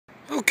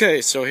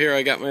Okay, so here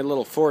I got my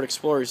little Ford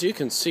Explorer. As you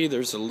can see,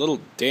 there's a little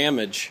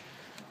damage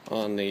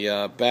on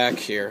the back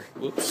here.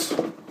 Whoops.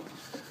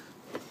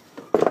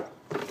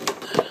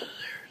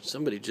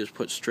 Somebody just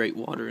put straight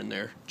water in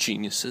there.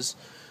 Geniuses.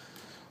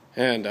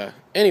 And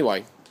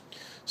anyway,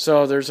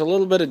 so there's a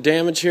little bit of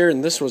damage here,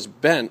 and this was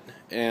bent.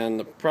 And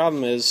the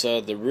problem is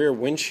the rear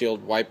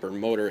windshield wiper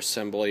motor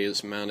assembly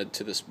is mounted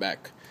to this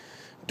back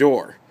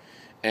door.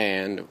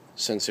 And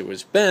since it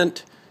was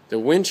bent, the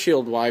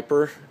windshield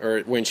wiper,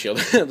 or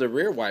the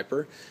rear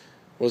wiper,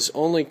 was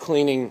only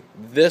cleaning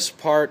this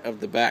part of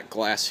the back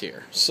glass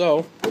here.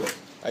 So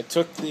I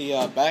took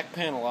the back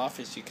panel off,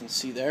 as you can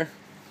see there,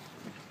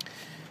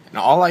 and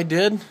all I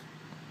did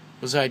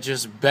was I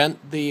just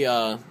bent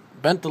the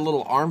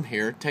little arm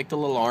here, take the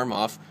little arm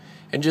off,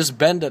 and just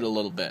bend it a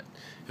little bit.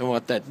 And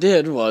what that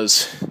did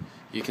was,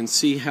 you can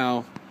see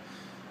how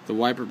the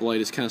wiper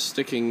blade is kind of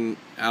sticking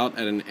out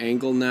at an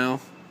angle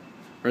now,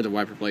 or the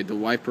wiper blade, the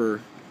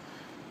wiper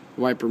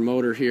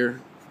motor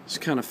here is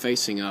kind of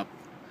facing up,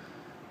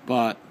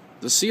 but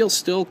the seal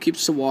still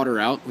keeps the water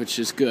out, which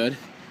is good.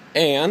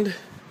 And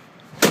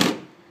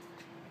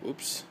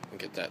oops, I'll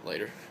get that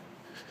later.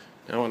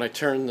 Now when I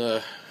turn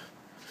the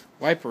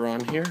wiper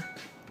on here,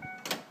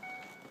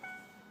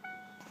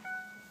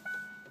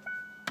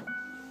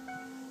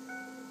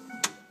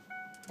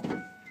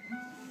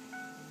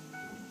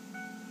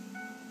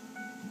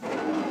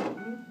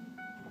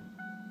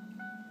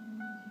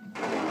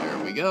 there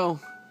we go.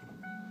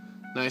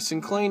 Nice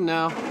and clean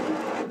now.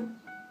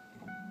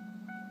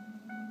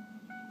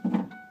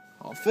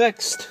 All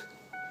fixed.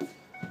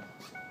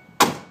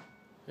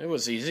 It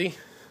was easy.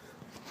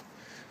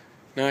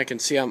 Now I can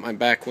see out my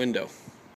back window.